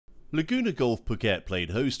Laguna Golf Phuket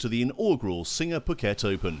played host to the inaugural Singha Phuket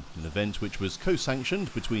Open, an event which was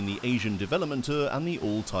co-sanctioned between the Asian Development Tour and the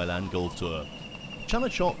All Thailand Golf Tour.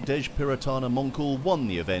 Chanachok Dej Piratana Mongkul won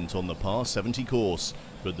the event on the par 70 course,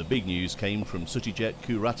 but the big news came from Sutijet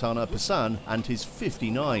Kooratanapisan and his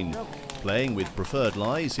 59. Playing with preferred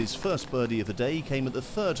lies, his first birdie of the day came at the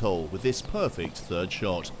third hole with this perfect third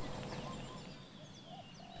shot.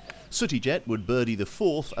 Sutijet would birdie the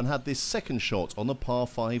fourth and had this second shot on the par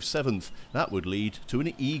 5 7th. That would lead to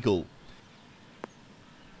an eagle.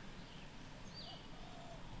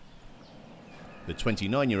 The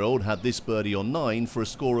 29-year-old had this birdie on 9 for a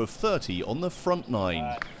score of 30 on the front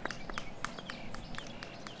 9.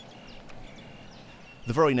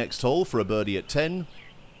 The very next hole for a birdie at 10.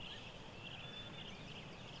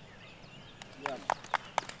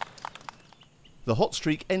 The hot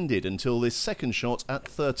streak ended until this second shot at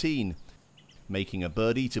 13, making a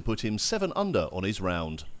birdie to put him 7 under on his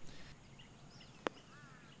round.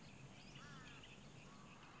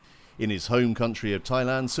 In his home country of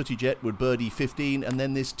Thailand, Sutijet would birdie 15, and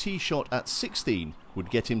then this tee shot at 16 would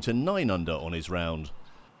get him to 9 under on his round.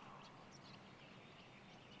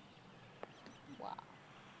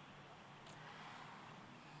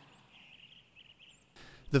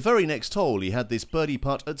 The very next hole he had this birdie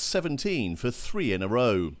putt at 17 for 3 in a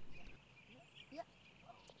row.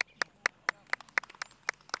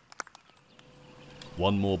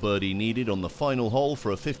 One more birdie needed on the final hole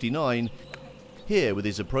for a 59. Here with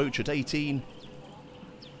his approach at 18.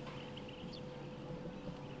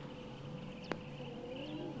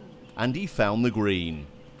 And he found the green.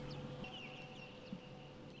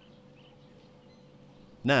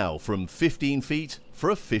 Now from 15 feet for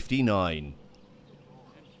a 59.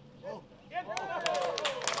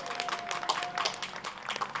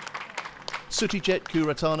 Sutijet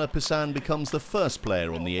Kooratanapisan becomes the first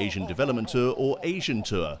player on the Asian Development Tour or Asian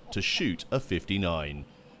Tour to shoot a 59.